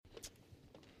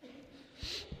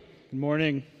Good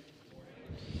morning.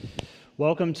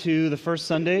 Welcome to the first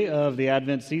Sunday of the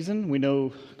Advent season. We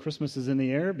know Christmas is in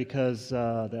the air because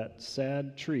that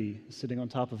sad tree is sitting on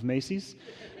top of Macy's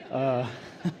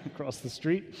across the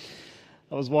street.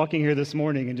 I was walking here this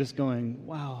morning and just going,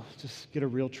 wow, just get a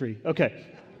real tree. Okay.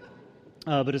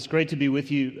 But it's great to be with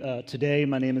you today.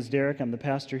 My name is Derek. I'm the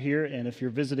pastor here, and if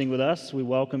you're visiting with us, we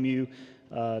welcome you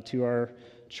to our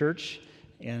church.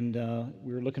 And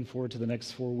we're looking forward to the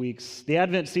next 4 weeks. The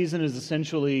Advent season is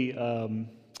essentially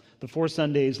the 4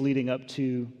 Sundays leading up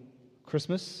to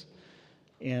Christmas.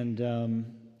 And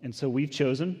so we've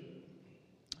chosen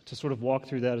to sort of walk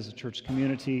through that as a church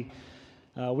community.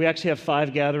 We actually have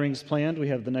 5 gatherings planned. We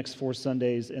have the next 4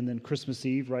 Sundays and then Christmas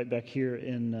Eve right back here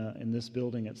in this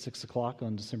building at 6 o'clock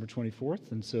on December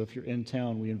 24th. And so if you're in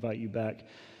town, we invite you back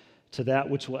to that,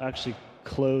 which will actually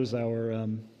close our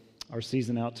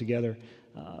season out together.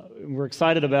 We're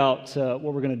excited about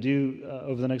what we're going to do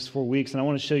over the next 4 weeks, and I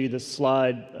want to show you this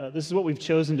slide. This is what we've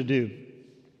chosen to do,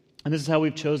 and this is how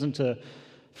we've chosen to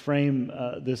frame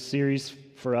this series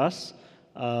for us.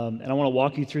 And I want to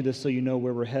walk you through this so you know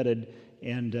where we're headed,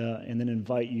 and then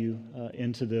invite you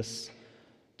into this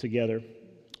together.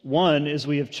 One is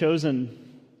we have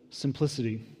chosen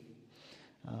simplicity.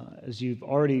 As you've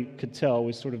already could tell,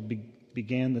 we sort of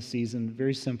began the season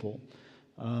very simple.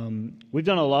 We've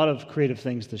done a lot of creative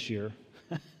things this year.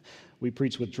 We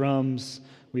preach with drums.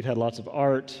 We've had lots of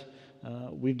art.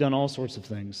 We've done all sorts of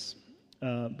things.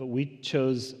 But we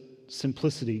chose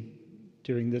simplicity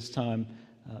during this time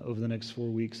over the next 4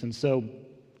 weeks. And so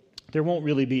there won't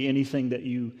really be anything that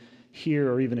you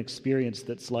hear or even experience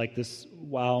that's like this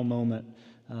wow moment.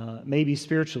 Maybe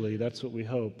spiritually, that's what we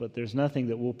hope. But there's nothing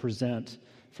that we'll present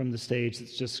from the stage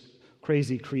that's just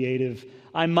crazy creative.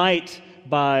 I might,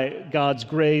 by God's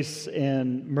grace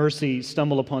and mercy,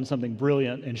 stumble upon something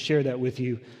brilliant and share that with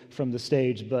you from the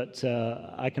stage, but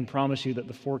I can promise you that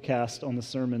the forecast on the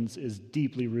sermons is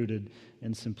deeply rooted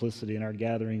in simplicity, and our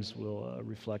gatherings will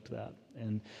reflect that.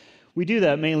 And we do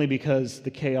that mainly because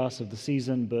the chaos of the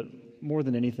season, but more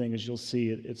than anything, as you'll see,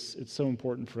 it's so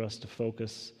important for us to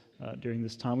focus during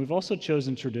this time. We've also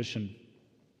chosen tradition.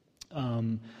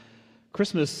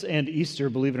 Christmas and Easter,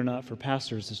 believe it or not, for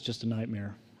pastors is just a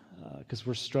nightmare because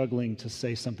we're struggling to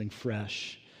say something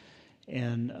fresh.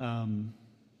 And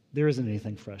there isn't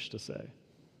anything fresh to say.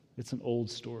 It's an old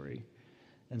story.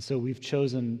 And so we've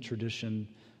chosen tradition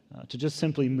to just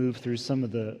simply move through some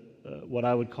of the, what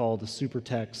I would call the super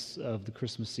texts of the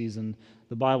Christmas season.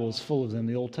 The Bible is full of them.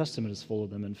 The Old Testament is full of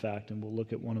them, in fact, and we'll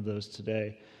look at one of those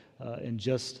today and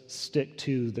just stick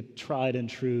to the tried and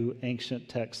true ancient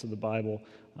texts of the Bible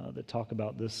that talk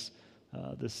about this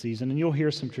season. And you'll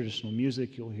hear some traditional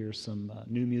music, you'll hear some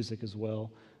new music as well,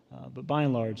 but by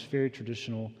and large, very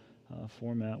traditional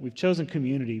format. We've chosen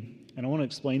community, and I want to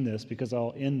explain this because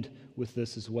I'll end with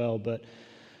this as well, but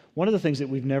one of the things that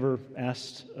we've never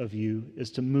asked of you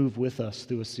is to move with us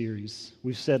through a series.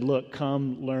 We've said, look,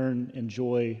 come, learn,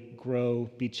 enjoy, grow,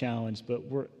 be challenged, but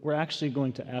we're actually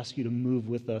going to ask you to move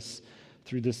with us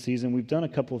through this season. We've done a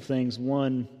couple of things.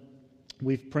 One,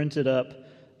 we've printed up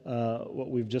what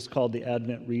we've just called the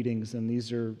Advent readings, and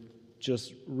these are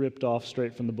just ripped off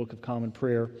straight from the Book of Common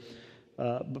Prayer.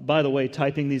 But by the way,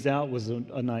 typing these out was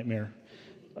a nightmare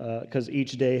because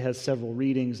each day has several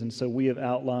readings, and so we have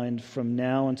outlined from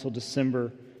now until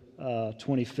December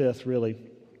 25th, really,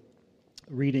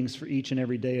 readings for each and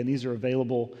every day, and these are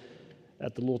available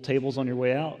at the little tables on your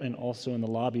way out and also in the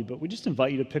lobby. But we just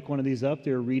invite you to pick one of these up.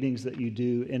 There are readings that you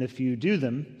do, and if you do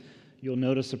them, you'll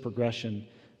notice a progression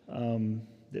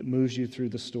that moves you through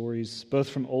the stories, both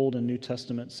from Old and New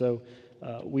Testament. So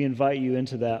we invite you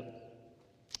into that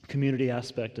community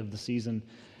aspect of the season.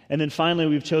 And then finally,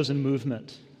 we've chosen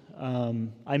movement.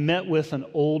 I met with an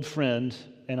old friend,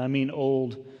 and I mean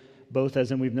old, both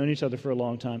as in we've known each other for a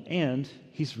long time, and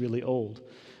he's really old.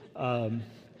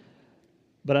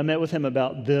 But I met with him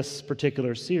about this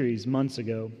particular series months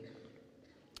ago,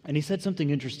 and he said something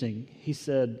interesting. He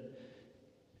said,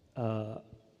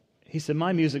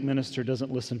 my music minister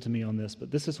doesn't listen to me on this, but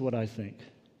this is what I think.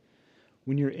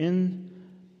 When you're in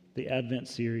the Advent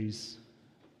series,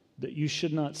 that you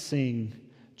should not sing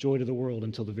Joy to the World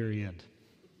until the very end.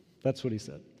 That's what he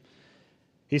said.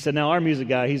 He said, now our music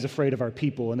guy, he's afraid of our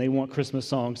people, and they want Christmas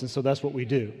songs, and so that's what we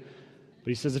do. But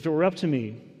he says, if it were up to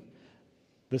me,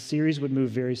 the series would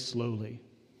move very slowly,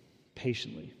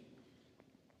 patiently.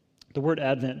 The word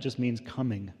Advent just means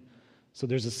coming. So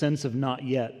there's a sense of not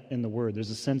yet in the word.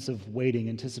 There's a sense of waiting,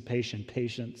 anticipation,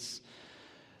 patience.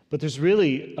 But there's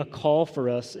really a call for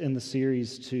us in the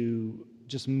series to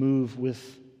just move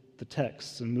with the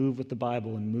texts and move with the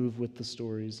Bible and move with the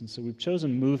stories. And so we've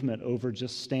chosen movement over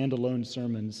just standalone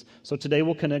sermons. So today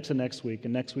we'll connect to next week,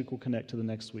 and next week we'll connect to the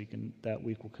next week, and that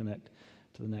week we'll connect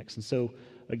to the next. And so,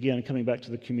 again, coming back to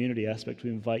the community aspect,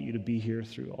 we invite you to be here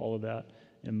through all of that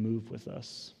and move with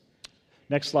us.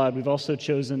 Next slide. We've also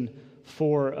chosen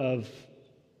 4 of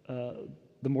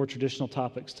the more traditional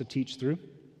topics to teach through.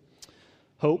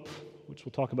 Hope, which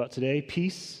we'll talk about today,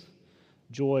 peace,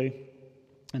 joy,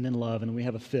 and then love. And we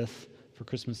have a 5th for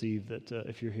Christmas Eve that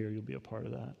if you're here, you'll be a part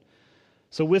of that.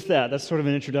 So with that, that's sort of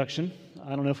an introduction.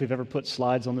 I don't know if we've ever put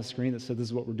slides on the screen that said this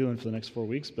is what we're doing for the next 4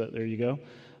 weeks, but there you go.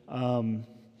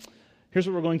 Here's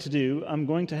what we're going to do. I'm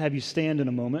going to have you stand in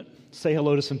a moment, say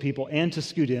hello to some people, and to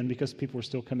scoot in because people are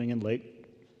still coming in late.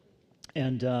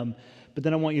 And but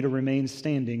then I want you to remain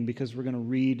standing because we're going to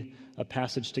read a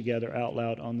passage together out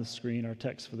loud on the screen, our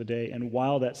text for the day. And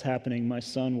while that's happening, my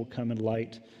son will come and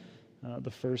light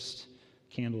the first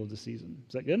candle of the season.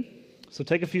 Is that good? So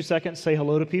take a few seconds, say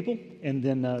hello to people, and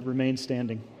then remain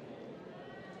standing.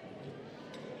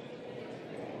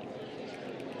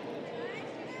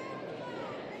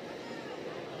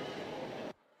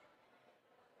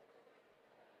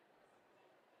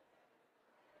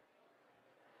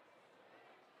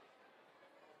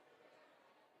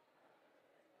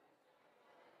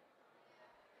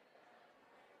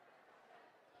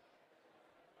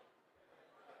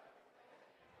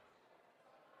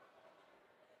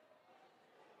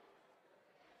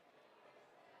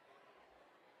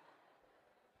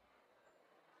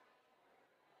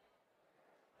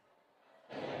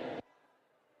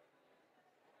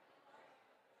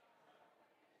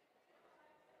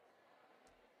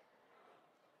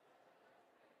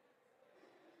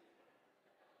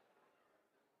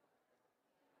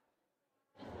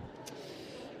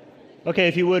 Okay,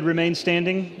 if you would, remain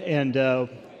standing, and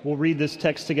we'll read this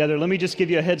text together. Let me just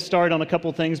give you a head start on a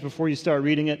couple things before you start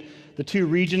reading it. The 2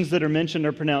 regions that are mentioned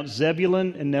are pronounced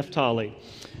Zebulun and Naphtali.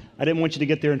 I didn't want you to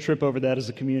get there and trip over that as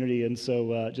a community, and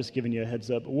so just giving you a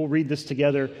heads up. We'll read this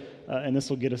together, and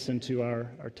this will get us into our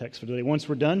text for today. Once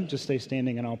we're done, just stay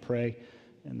standing, and I'll pray,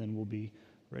 and then we'll be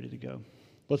ready to go.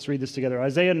 Let's read this together.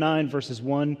 Isaiah 9, verses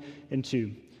 1 and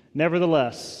 2.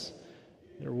 Nevertheless,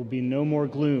 there will be no more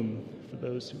gloom for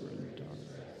those who are in the darkness.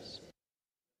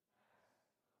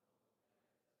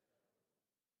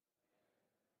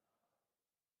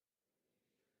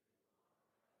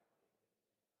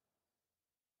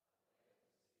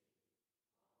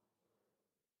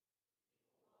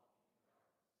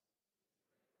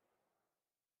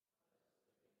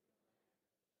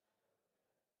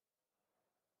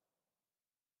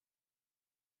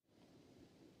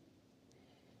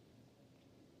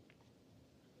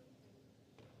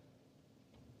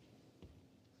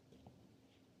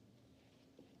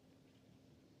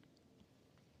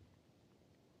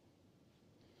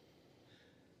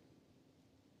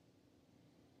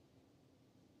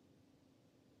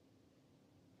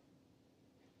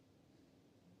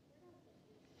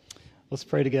 Let's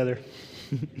pray together.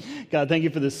 God, thank you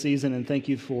for this season, and thank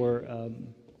you for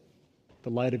the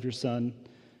light of your Son.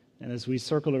 And as we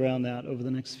circle around that over the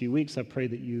next few weeks, I pray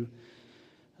that you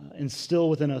instill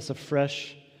within us a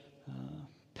fresh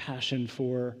passion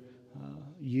for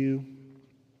you.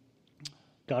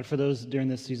 God, for those during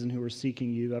this season who are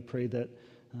seeking you, I pray that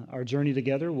our journey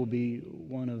together will be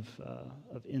one of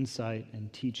insight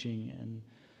and teaching and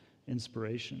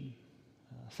inspiration.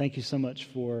 Thank you so much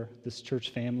for this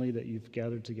church family that you've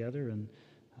gathered together, and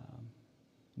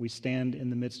we stand in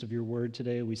the midst of your word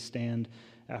today. We stand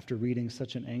after reading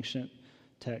such an ancient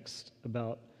text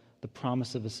about the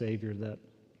promise of a Savior that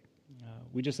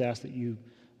we just ask that you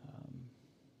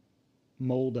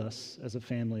mold us as a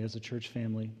family, as a church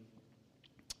family,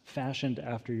 fashioned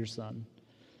after your Son,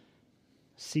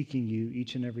 seeking you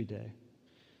each and every day.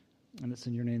 And it's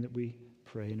in your name that we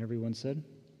pray. And everyone said,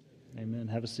 amen.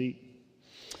 Have a seat.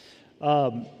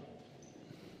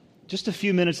 Just a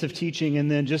few minutes of teaching, and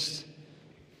then just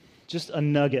a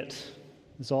nugget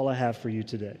is all I have for you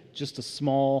today. Just a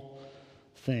small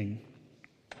thing.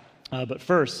 But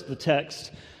first, the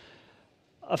text.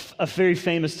 A very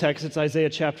famous text. It's Isaiah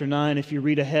chapter 9. If you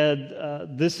read ahead,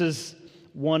 this is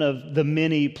one of the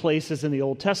many places in the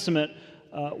Old Testament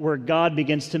where God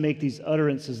begins to make these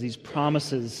utterances, these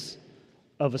promises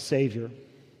of a Savior.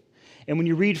 And when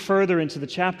you read further into the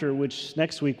chapter, which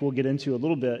next week we'll get into a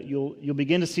little bit, you'll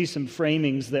begin to see some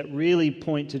framings that really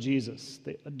point to Jesus,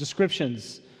 the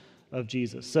descriptions of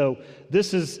Jesus. So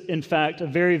this is, in fact, a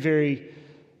very, very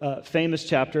famous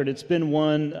chapter, and it's been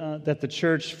one that the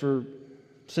church,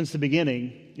 since the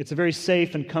beginning, it's a very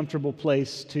safe and comfortable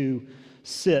place to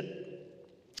sit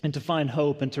and to find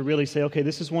hope and to really say, okay,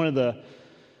 this is one of the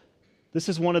This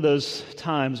is one of those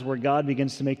times where God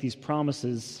begins to make these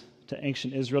promises to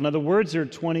ancient Israel. Now, the words are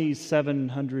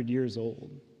 2,700 years old.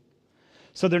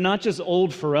 So they're not just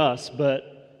old for us,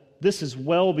 but this is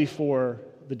well before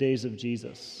the days of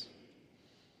Jesus.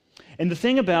 And the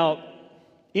thing about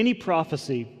any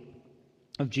prophecy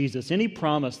of Jesus, any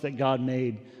promise that God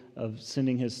made of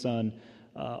sending his son,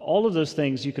 all of those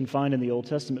things you can find in the Old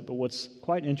Testament. But what's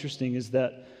quite interesting is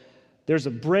that there's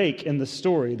a break in the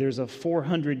story. There's a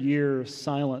 400-year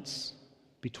silence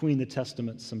between the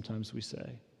testaments, sometimes we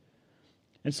say.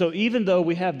 And so even though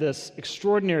we have this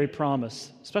extraordinary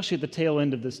promise, especially at the tail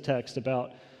end of this text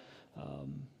about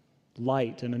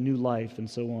light and a new life and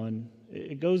so on,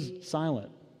 it goes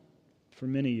silent for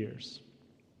many years,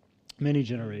 many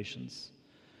generations.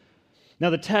 Now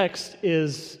the text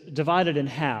is divided in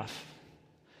half.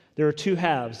 There are two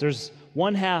halves. There's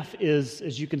one half is,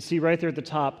 as you can see right there at the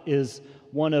top, is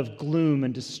one of gloom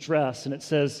and distress. And it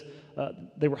says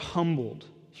they were humbled,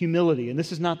 humility. And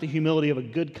this is not the humility of a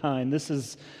good kind. This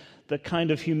is the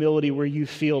kind of humility where you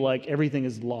feel like everything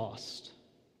is lost.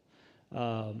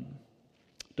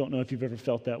 Don't know if you've ever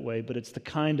felt that way, but it's the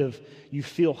kind of, you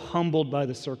feel humbled by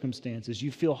the circumstances.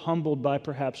 You feel humbled by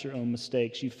perhaps your own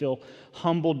mistakes. You feel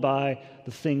humbled by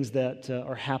the things that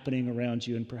are happening around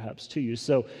you and perhaps to you.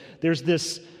 So there's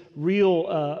this real,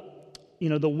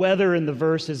 the weather in the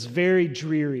verse is very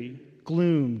dreary,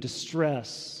 gloom,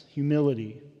 distress,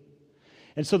 humility.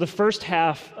 And so the first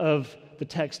half of the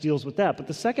text deals with that. But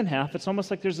the second half, it's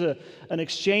almost like there's an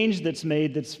exchange that's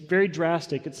made that's very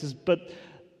drastic. It says, but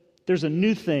there's a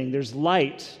new thing, there's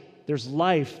light, there's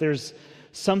life, there's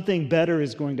something better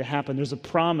is going to happen. There's a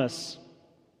promise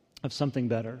of something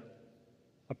better,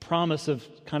 a promise of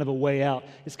kind of a way out.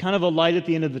 It's kind of a light at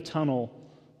the end of the tunnel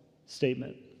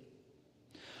statement.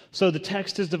 So the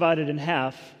text is divided in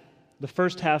half, the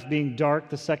first half being dark,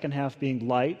 the second half being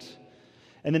light.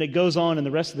 And then it goes on in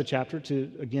the rest of the chapter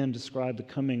to, again, describe the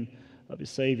coming of his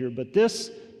Savior. But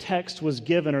this text was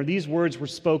given, or these words were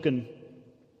spoken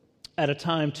at a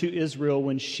time to Israel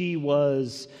when she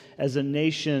was, as a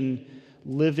nation,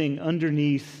 living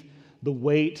underneath the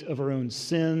weight of her own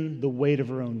sin, the weight of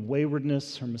her own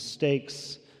waywardness, her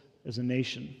mistakes as a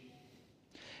nation.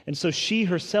 And so she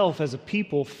herself, as a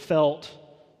people, felt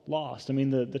lost. I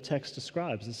mean, the text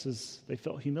describes they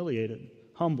felt humiliated,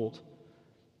 humbled.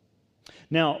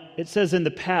 Now, it says in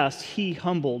the past, he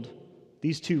humbled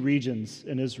these two regions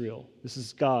in Israel. This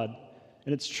is God.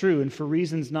 And it's true, and for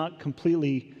reasons not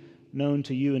completely known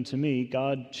to you and to me,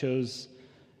 God chose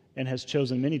and has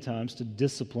chosen many times to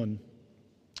discipline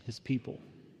his people.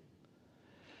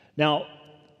 Now,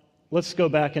 let's go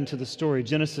back into the story.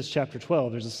 Genesis chapter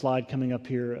 12. There's a slide coming up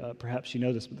here. Perhaps you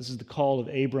know this, but this is the call of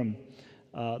Abram.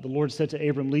 The Lord said to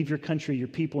Abram, leave your country, your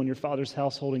people, and your father's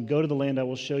household, and go to the land I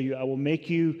will show you. I will make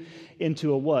you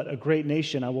into a what? A great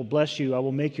nation. I will bless you. I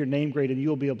will make your name great, and you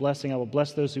will be a blessing. I will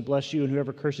bless those who bless you, and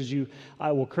whoever curses you,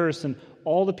 I will curse. And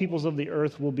all the peoples of the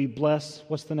earth will be blessed.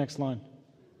 What's the next line?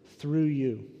 Through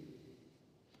you.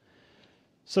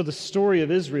 So the story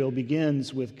of Israel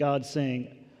begins with God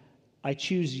saying, I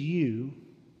choose you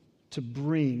to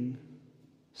bring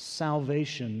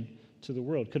salvation to the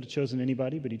world. Could have chosen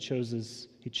anybody, but he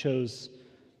chose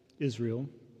Israel.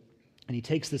 And he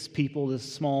takes this people,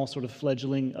 this small sort of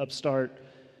fledgling upstart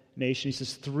nation. He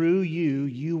says, through you,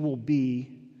 you will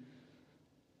be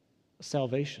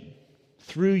salvation.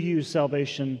 Through you,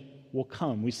 salvation will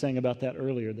come. We sang about that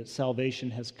earlier, that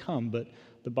salvation has come, but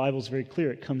the Bible's very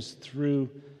clear. It comes through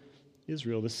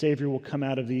Israel. The Savior will come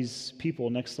out of these people.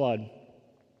 Next slide.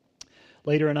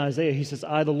 Later in Isaiah, he says,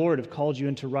 I, the Lord, have called you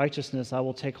into righteousness. I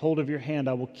will take hold of your hand.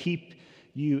 I will keep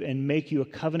you and make you a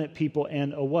covenant people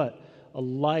and a what? A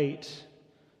light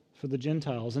for the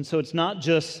Gentiles. And so it's not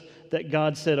just that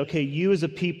God said, okay, you as a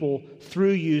people,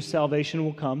 through you, salvation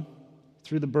will come,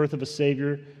 through the birth of a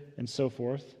Savior and so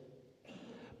forth.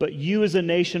 But you as a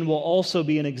nation will also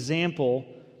be an example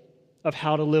of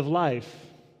how to live life.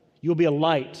 You'll be a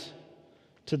light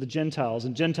to the Gentiles.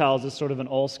 And Gentiles is sort of an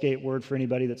all-skate word for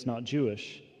anybody that's not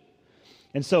Jewish.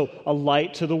 And so a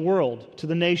light to the world, to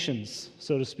the nations,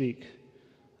 so to speak.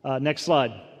 Next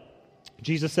slide.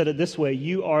 Jesus said it this way,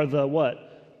 you are the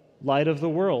what? Light of the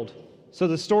world. So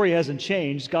the story hasn't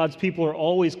changed. God's people are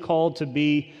always called to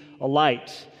be a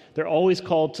light. They're always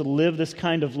called to live this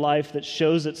kind of life that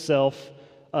shows itself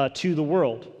to the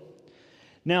world.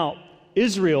 Now,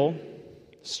 Israel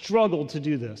struggled to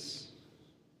do this.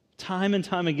 Time and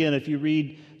time again, if you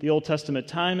read the Old Testament,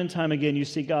 time and time again, you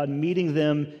see God meeting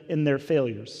them in their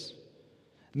failures,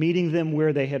 meeting them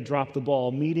where they had dropped the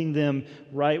ball, meeting them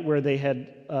right where they had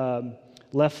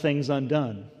left things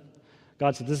undone.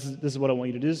 God said, this is what I want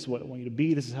you to do, this is what I want you to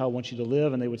be, this is how I want you to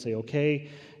live, and they would say, okay,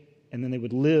 and then they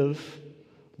would live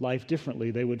life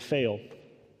differently. They would fail.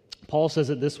 Paul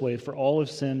says it this way, for all have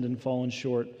sinned and fallen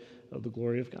short of the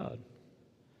glory of God.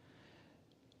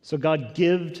 So God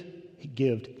He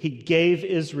gave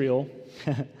Israel,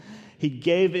 He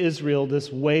gave Israel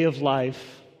this way of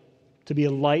life to be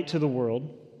a light to the world,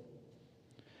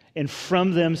 and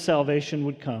from them salvation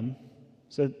would come.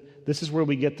 So this is where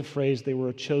we get the phrase, they were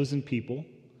a chosen people,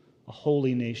 a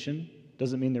holy nation.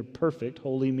 Doesn't mean they're perfect.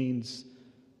 Holy means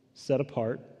set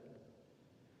apart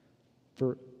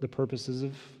for the purposes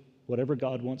of whatever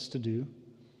God wants to do.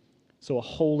 So a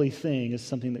holy thing is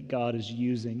something that God is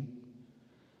using.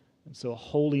 And so a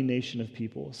holy nation of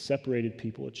people, a separated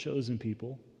people, a chosen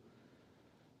people.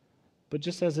 But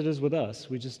just as it is with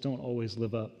us, we just don't always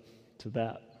live up to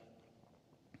that.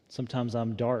 Sometimes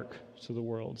I'm dark to the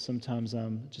world. Sometimes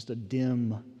I'm just a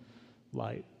dim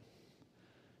light.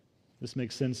 This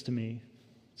makes sense to me.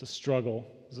 It's a struggle.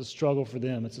 It's a struggle for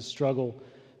them. It's a struggle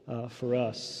for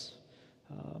us.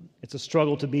 It's a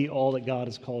struggle to be all that God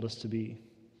has called us to be.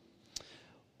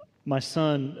 My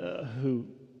son, who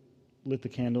lit the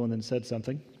candle and then said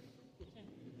something,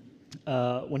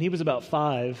 when he was about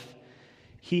 5,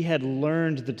 he had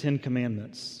learned the 10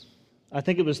 Commandments. I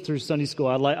think it was through Sunday school.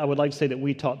 I would like to say that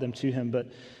we taught them to him, but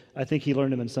I think he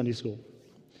learned them in Sunday school.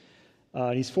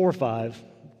 He's 4 or 5.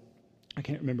 I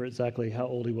can't remember exactly how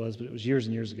old he was, but it was years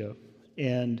and years ago.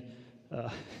 And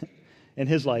in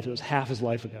his life, it was half his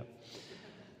life ago.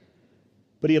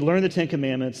 But he had learned the 10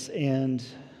 Commandments and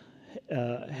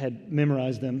had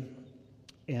memorized them,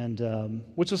 and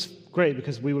which was great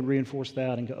because we would reinforce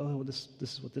that and go, oh, this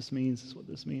is what this means, this is what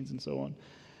this means, and so on.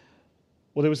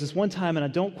 Well, there was this one time, and I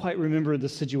don't quite remember the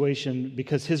situation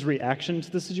because his reaction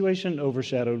to the situation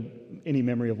overshadowed any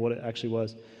memory of what it actually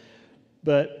was.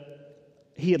 But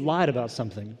he had lied about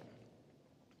something,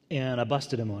 and I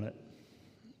busted him on it.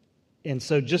 And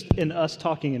so just in us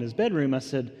talking in his bedroom, I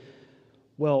said,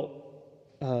 well,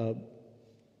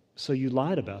 so you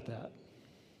lied about that.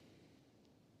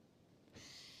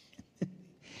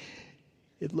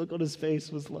 The look on his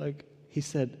face was like, he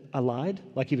said, I lied?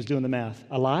 Like he was doing the math.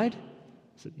 I lied?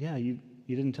 I said, yeah, you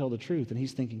didn't tell the truth. And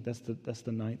he's thinking, that's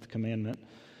the 9th commandment.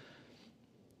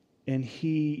 And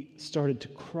he started to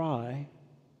cry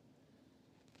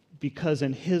because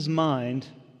in his mind,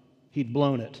 he'd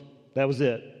blown it. That was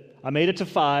it. I made it to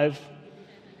 5.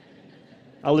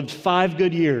 I lived 5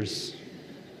 good years.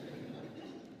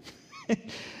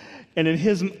 And in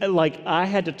his, I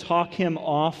had to talk him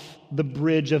off the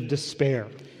bridge of despair.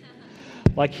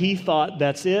 Like he thought,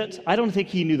 that's it. I don't think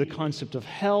he knew the concept of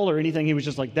hell or anything. He was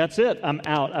just like, that's it. I'm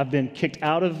out. I've been kicked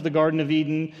out of the Garden of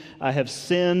Eden. I have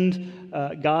sinned.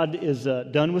 God is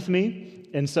done with me.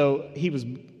 And so he was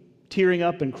tearing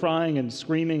up and crying and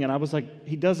screaming. And I was like,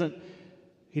 he doesn't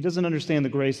understand the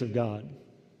grace of God.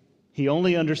 He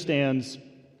only understands,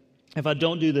 if I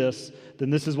don't do this, then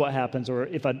this is what happens. Or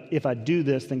if I do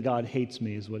this, then God hates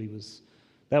me,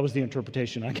 that was the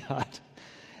interpretation I got.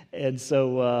 And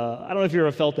so I don't know if you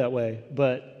ever felt that way,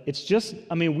 but it's just,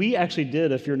 we actually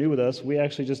did, if you're new with us, we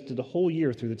actually just did a whole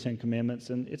year through the 10 Commandments,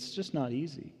 and it's just not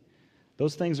easy.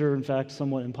 Those things are, in fact,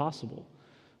 somewhat impossible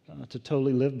to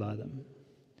totally live by them.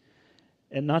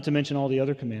 And not to mention all the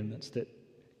other commandments that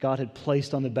God had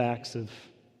placed on the backs of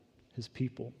his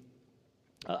people.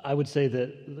 I would say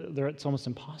that it's almost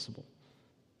impossible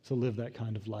to live that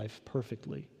kind of life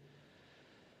perfectly.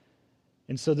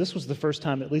 And so this was the first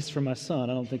time, at least for my son,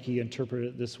 I don't think he interpreted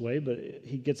it this way, but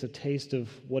he gets a taste of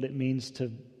what it means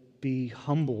to be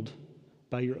humbled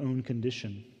by your own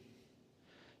condition,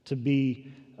 to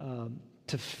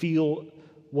feel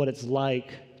what it's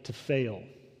like to fail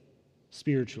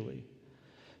spiritually,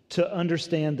 to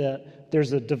understand that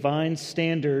there's a divine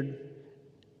standard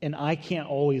and I can't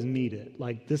always meet it.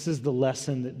 Like this is the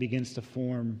lesson that begins to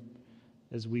form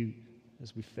as we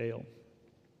fail.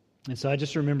 And so I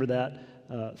just remember that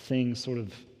thing sort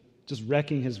of just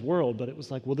wrecking his world, but it was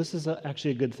like, well, this is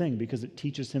actually a good thing because it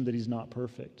teaches him that he's not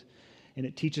perfect. And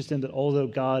it teaches him that although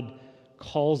God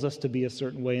calls us to be a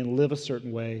certain way and live a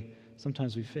certain way,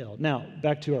 sometimes we fail. Now,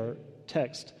 back to our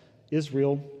text.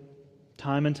 Israel,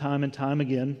 time and time and time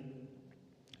again,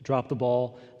 dropped the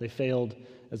ball. They failed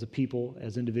as a people,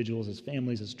 as individuals, as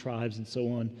families, as tribes, and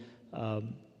so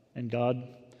on. And God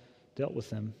dealt with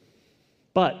them.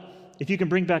 But if you can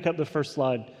bring back up the first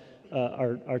slide,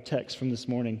 our text from this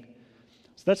morning.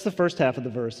 So that's the first half of the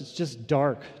verse. It's just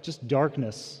dark, just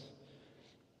darkness.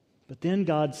 But then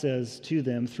God says to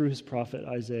them through his prophet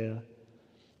Isaiah,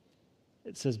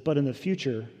 it says, but in the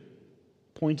future,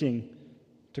 pointing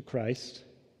to Christ,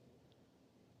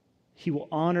 He will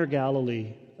honor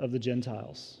Galilee of the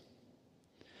Gentiles.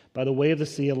 By the way of the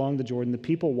sea along the Jordan, the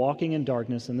people walking in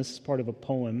darkness, and this is part of a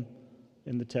poem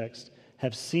in the text,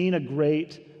 have seen a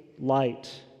great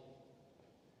light.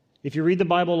 If you read the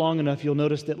Bible long enough, you'll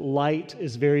notice that light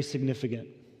is very significant.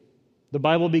 The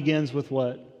Bible begins with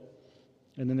what?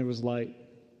 And then there was light.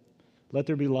 Let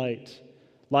there be light.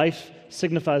 Life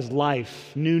signifies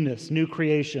life, newness, new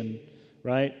creation,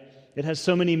 right? It has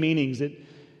so many meanings.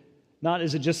 Not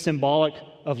is it just symbolic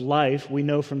of life. We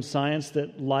know from science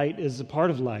that light is a part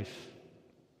of life.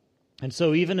 And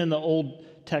so even in the old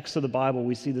text of the Bible,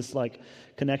 we see this like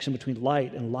connection between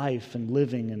light and life and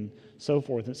living and so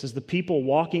forth. And it says, the people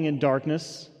walking in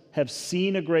darkness have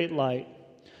seen a great light.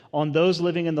 On those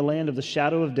living in the land of the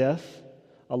shadow of death,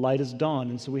 a light has dawned.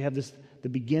 And so we have the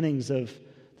beginnings of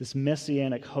this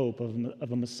messianic hope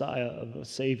of a Messiah, of a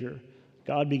Savior.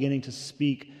 God beginning to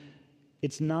speak.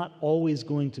 It's not always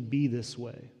going to be this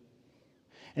way.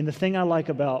 And the thing I like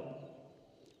about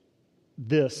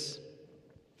this,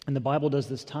 and the Bible does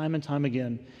this time and time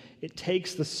again, it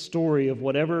takes the story of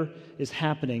whatever is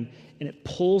happening and it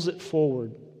pulls it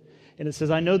forward. And it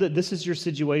says, I know that this is your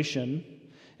situation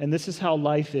and this is how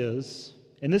life is.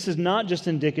 And this is not just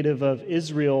indicative of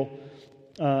Israel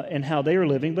and how they are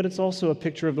living, but it's also a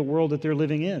picture of the world that they're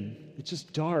living in. It's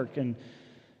just dark and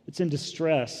it's in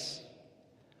distress.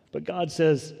 But God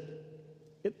says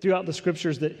throughout the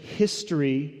scriptures that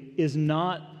history is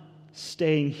not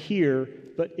staying here,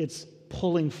 but it's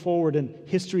pulling forward and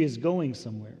history is going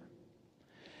somewhere.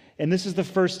 And this is the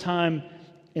first time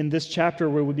in this chapter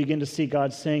where we begin to see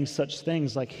God saying such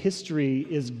things like history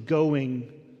is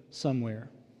going somewhere.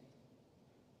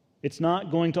 It's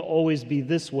not going to always be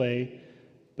this way,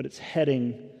 but it's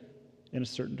heading in a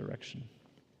certain direction.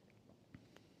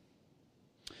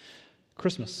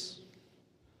 Christmas.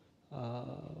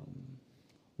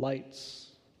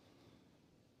 Lights.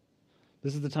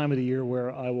 This is the time of the year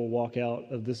where I will walk out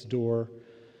of this door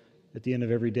at the end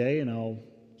of every day and I'll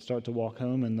start to walk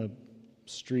home and the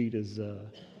street is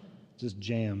just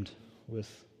jammed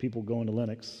with people going to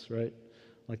Lenox, right?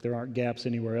 Like there aren't gaps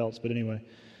anywhere else, but anyway.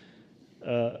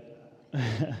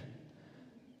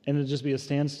 And it'll just be a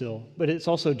standstill. But it's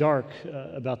also dark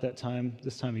about that time,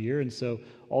 this time of year, and so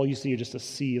all you see are just a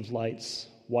sea of lights,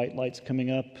 white lights coming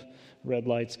up, red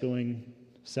lights going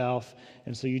south,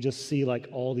 and so you just see like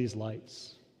all these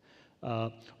lights.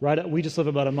 We just live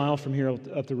about a mile from here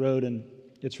up the road, and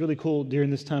it's really cool during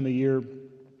this time of year.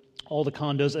 All the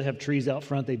condos that have trees out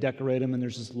front, they decorate them, and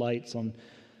there's just lights on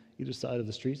either side of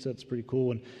the street, so that's pretty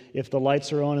cool. And if the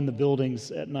lights are on in the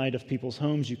buildings at night of people's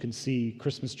homes, you can see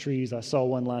Christmas trees. I saw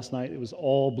one last night. It was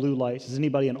all blue lights. Is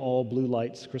anybody an all blue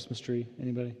lights Christmas tree?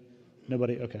 Anybody?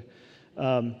 Nobody? Okay.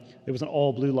 It was an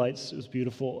all blue lights. It was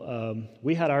beautiful.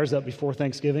 We had ours up before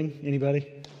Thanksgiving.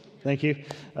 Anybody? Thank you.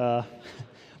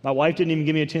 My wife didn't even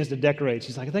give me a chance to decorate.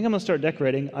 She's like, I think I'm going to start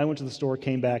decorating. I went to the store,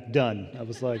 came back, done. I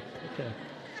was like, okay.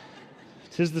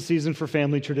 'Tis the season for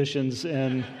family traditions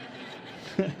and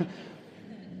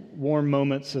warm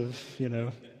moments of,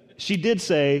 She did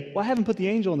say, well, I haven't put the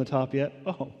angel on the top yet.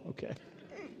 Oh, okay.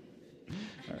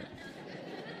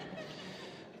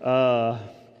 All right.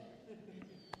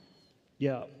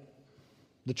 Yeah.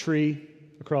 The tree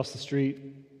across the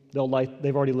street,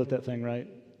 they've already lit that thing, right?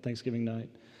 Thanksgiving night.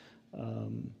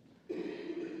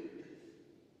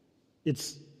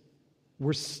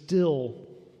 We're still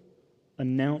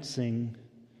announcing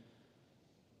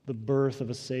the birth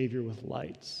of a Savior with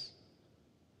lights.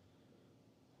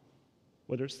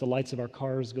 Whether it's the lights of our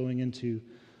cars going into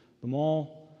the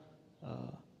mall,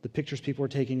 the pictures people are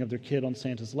taking of their kid on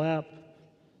Santa's lap,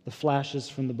 the flashes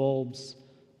from the bulbs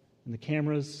and the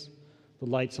cameras, the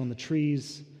lights on the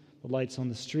trees, the lights on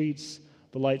the streets,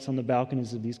 the lights on the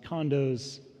balconies of these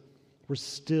condos. We're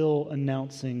still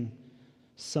announcing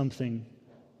something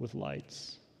with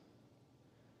lights.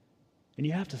 And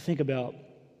you have to think about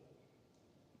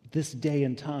this day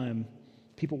and time.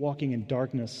 People walking in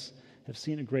darkness have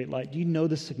seen a great light. Do you know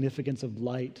the significance of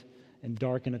light and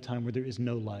dark in a time where there is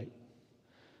no light?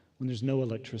 When there's no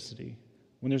electricity?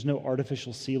 When there's no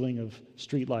artificial ceiling of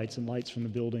street lights and lights from the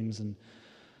buildings? And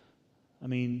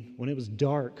when it was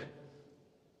dark,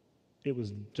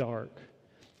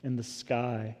 and the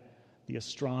sky, the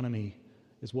astronomy,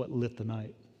 is what lit the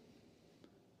night.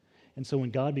 And so when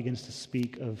God begins to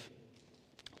speak of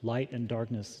light and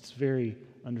darkness, it's very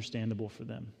understandable for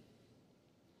them.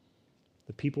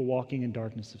 The people walking in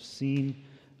darkness have seen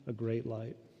a great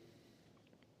light.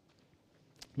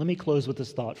 Let me close with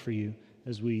this thought for you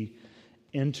as we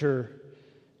enter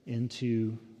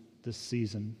into this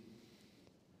season.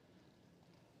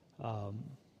 And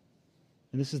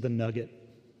this is the nugget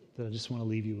that I just want to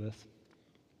leave you with.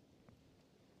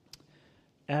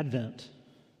 Advent.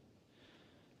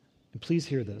 And please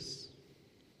hear this.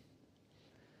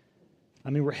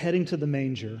 I mean, we're heading to the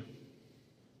manger,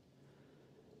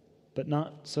 but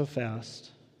not so fast.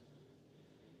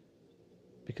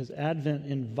 Because Advent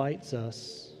invites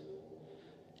us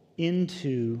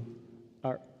into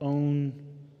our own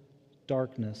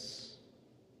darkness.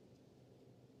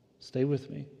 Stay with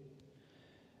me.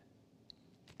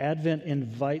 Advent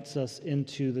invites us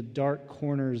into the dark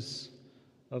corners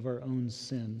of our own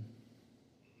sin.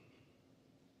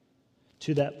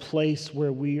 To that place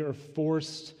where we are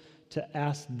forced to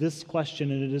ask this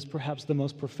question, and it is perhaps the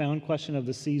most profound question of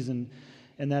the season,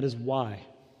 and that is why?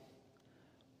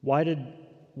 Why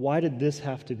did this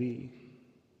have to be?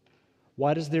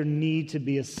 Why does there need to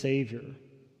be a Savior?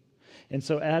 And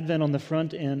so Advent on the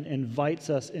front end invites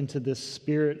us into this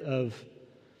spirit of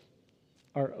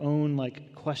our own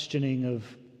questioning of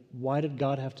why did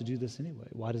God have to do this anyway?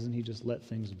 Why doesn't He just let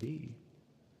things be?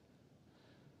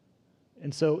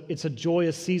 And so it's a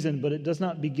joyous season, but it does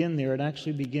not begin there. It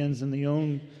actually begins in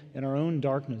our own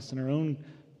darkness, in our own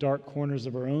dark corners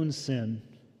of our own sin.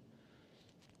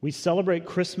 We celebrate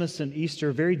Christmas and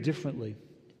Easter very differently.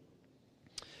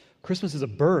 Christmas is a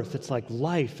birth. It's like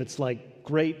life. It's like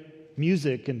great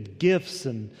music and gifts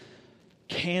and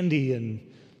candy and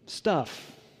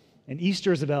stuff. And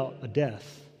Easter is about a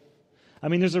death. I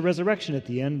mean, there's a resurrection at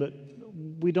the end, but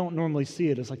we don't normally see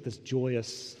it as like this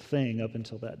joyous thing up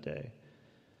until that day.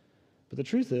 But the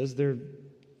truth is, they're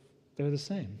the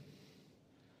same.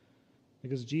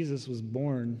 Because Jesus was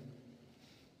born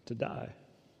to die.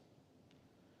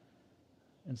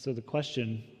 And so the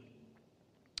question,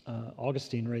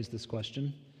 Augustine raised this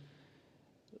question,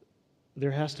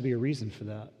 there has to be a reason for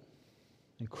that.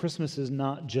 And Christmas is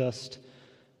not just,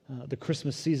 the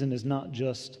Christmas season is not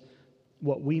just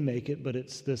what we make it, but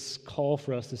it's this call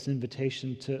for us, this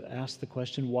invitation to ask the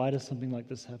question, why does something like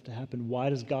this have to happen? Why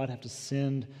does God have to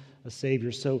send a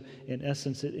Savior? So in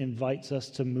essence, it invites us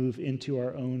to move into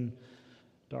our own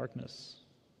darkness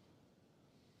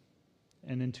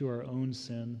and into our own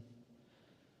sin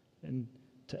and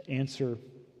to answer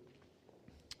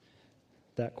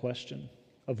that question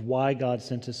of why God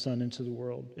sent His Son into the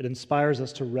world. It inspires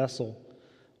us to wrestle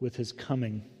with His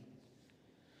coming.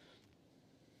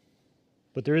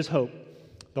 But there is hope.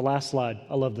 The last slide,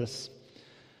 I love this.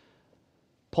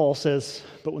 Paul says,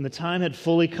 "But when the time had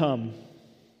fully come,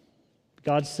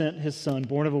 God sent His Son,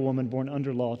 born of a woman, born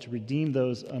under law, to redeem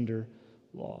those under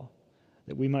law,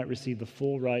 that we might receive the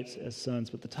full rights as sons."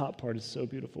 But the top part is so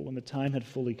beautiful. When the time had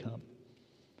fully come,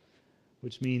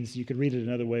 which means you could read it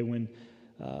another way, when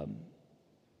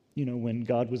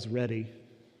God was ready.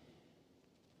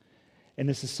 And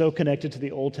this is so connected to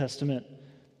the Old Testament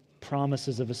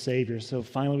promises of a Savior. So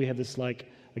finally we have this,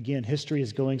 again, history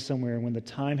is going somewhere. And when the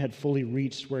time had fully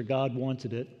reached where God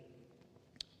wanted it,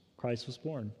 Christ was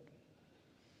born.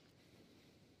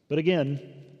 But again,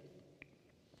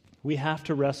 we have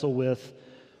to wrestle with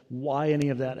why any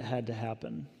of that had to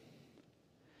happen.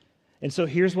 And so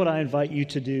here's what I invite you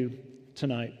to do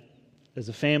tonight, as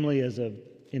a family, as an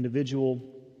individual.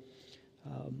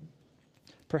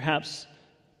 Perhaps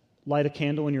light a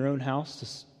candle in your own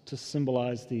house to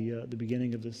symbolize the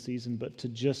beginning of this season, but to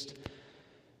just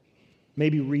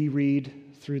maybe reread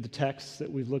through the texts that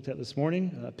we've looked at this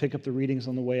morning, pick up the readings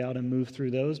on the way out and move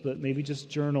through those, but maybe just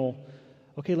journal,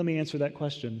 okay, let me answer that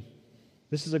question.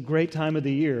 This is a great time of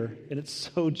the year, and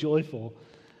it's so joyful,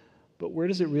 but where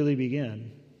does it really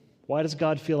begin? Why does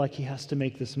God feel like He has to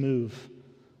make this move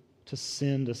to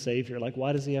send a Savior?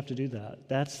 Why does He have to do that?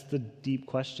 That's the deep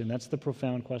question. That's the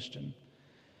profound question.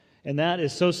 And that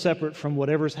is so separate from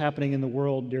whatever's happening in the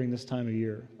world during this time of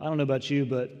year. I don't know about you,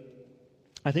 but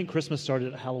I think Christmas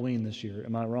started at Halloween this year.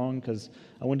 Am I wrong? Because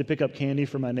I went to pick up candy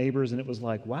for my neighbors, and it was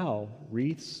like, wow,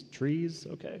 wreaths, trees,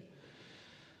 okay.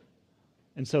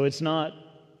 And so it's not,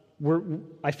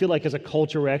 I feel like as a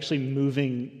culture we're actually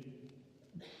moving,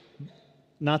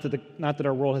 not that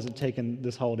our world hasn't taken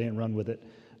this holiday and run with it,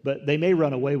 but they may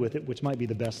run away with it, which might be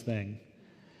the best thing.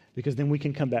 Because then we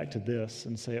can come back to this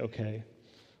and say, okay,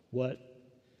 what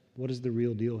is the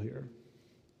real deal here?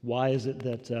 Why is it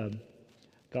that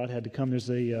God had to come? There's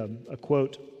a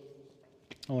quote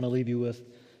I want to leave you with.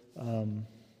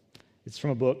 It's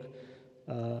from a book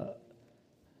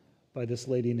by this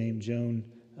lady named Joan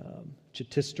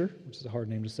Chittister, which is a hard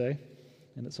name to say,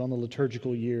 and it's on the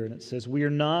liturgical year, and it says, "We are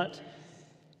not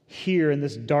here in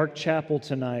this dark chapel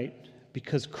tonight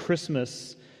because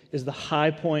Christmas is the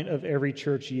high point of every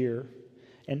church year,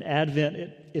 and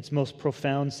Advent its most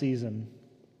profound season.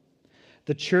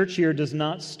 The church year does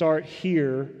not start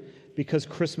here because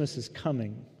Christmas is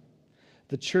coming.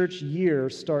 The church year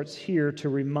starts here to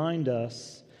remind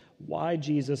us why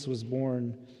Jesus was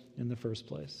born in the first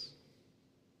place.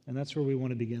 And that's where we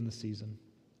want to begin the season,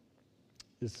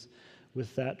 is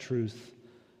with that truth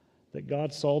that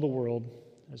God saw the world,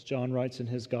 as John writes in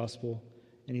his gospel,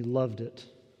 and he loved it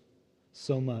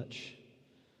so much.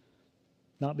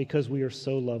 Not because we are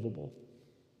so lovable,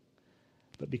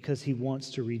 but because he wants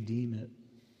to redeem it.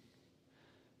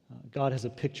 God has a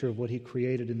picture of what he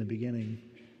created in the beginning,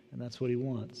 and that's what he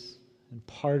wants. And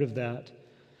part of that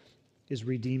is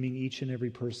redeeming each and every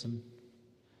person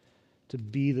to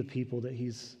be the people that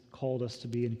he's called us to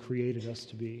be and created us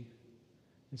to be.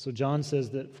 And so John says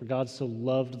that for God so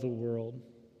loved the world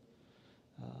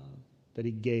that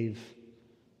he gave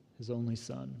his only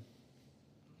son.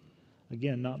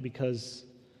 Again, not because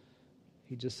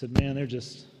he just said, man, they're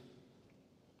just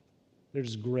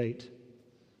great.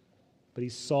 But he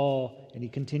saw and he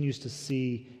continues to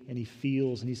see and he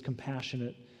feels and he's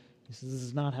compassionate. He says, this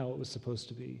is not how it was supposed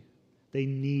to be. They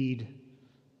need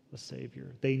a Savior.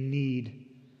 They need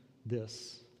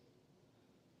this.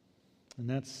 And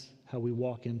that's how we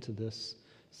walk into this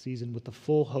season with the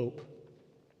full hope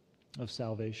of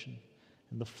salvation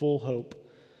and the full hope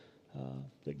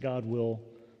that God will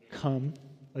come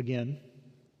again.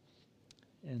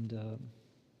 And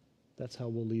that's how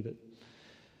we'll leave it.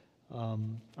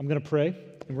 I'm going to pray,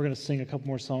 and we're going to sing a couple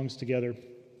more songs together,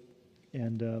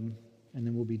 and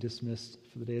then we'll be dismissed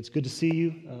for the day. It's good to see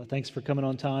you. Thanks for coming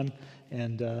on time,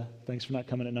 and thanks for not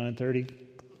coming at 9:30,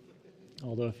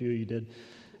 although a few of you did.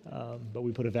 But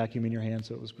we put a vacuum in your hand,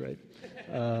 so it was great.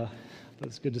 But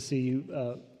it's good to see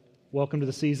you. Welcome to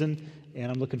the season,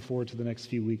 and I'm looking forward to the next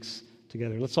few weeks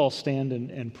together. Let's all stand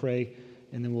and pray,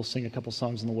 and then we'll sing a couple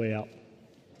songs on the way out.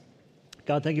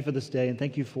 God, thank you for this day, and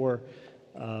thank you for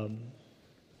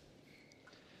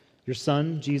your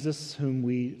Son, Jesus, whom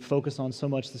we focus on so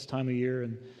much this time of year.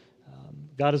 And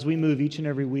God, as we move each and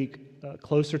every week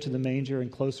closer to the manger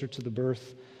and closer to the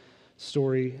birth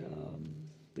story,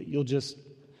 that you'll just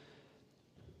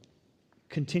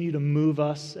continue to move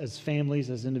us as families,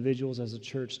 as individuals, as a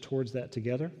church towards that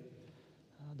together,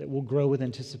 that we'll grow with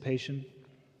anticipation.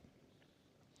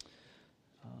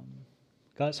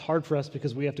 God, it's hard for us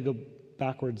because we have to go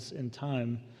backwards in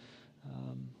time,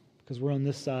 because we're on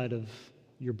this side of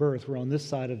your birth. We're on this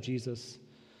side of Jesus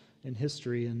in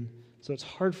history. And so it's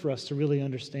hard for us to really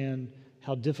understand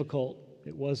how difficult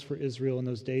it was for Israel in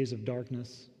those days of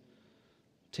darkness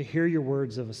to hear your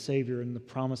words of a Savior and the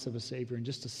promise of a Savior, and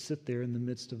just to sit there in the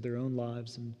midst of their own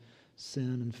lives and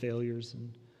sin and failures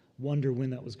and wonder when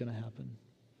that was going to happen.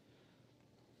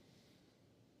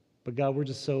 But God, we're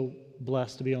just so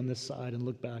blessed to be on this side and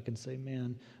look back and say,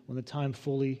 man, when the time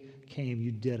fully came,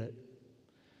 you did it.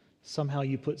 Somehow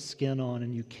you put skin on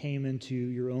and you came into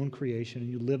your own creation and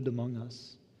you lived among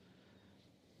us.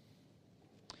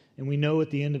 And we know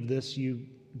at the end of this, you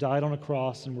died on a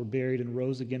cross and were buried and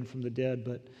rose again from the dead.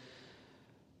 But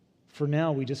for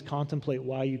now, we just contemplate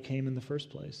why you came in the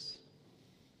first place.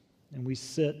 And we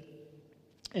sit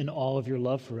in awe of your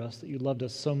love for us, that you loved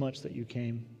us so much that you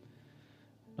came.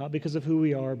 Not because of who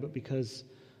we are, but because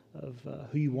of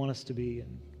who you want us to be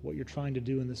and what you're trying to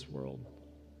do in this world.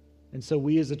 And so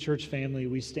we as a church family,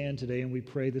 we stand today and we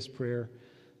pray this prayer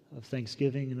of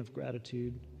thanksgiving and of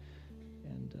gratitude.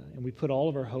 And we put all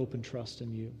of our hope and trust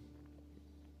in you.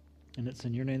 And it's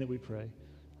in your name that we pray.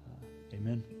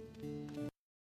 Amen.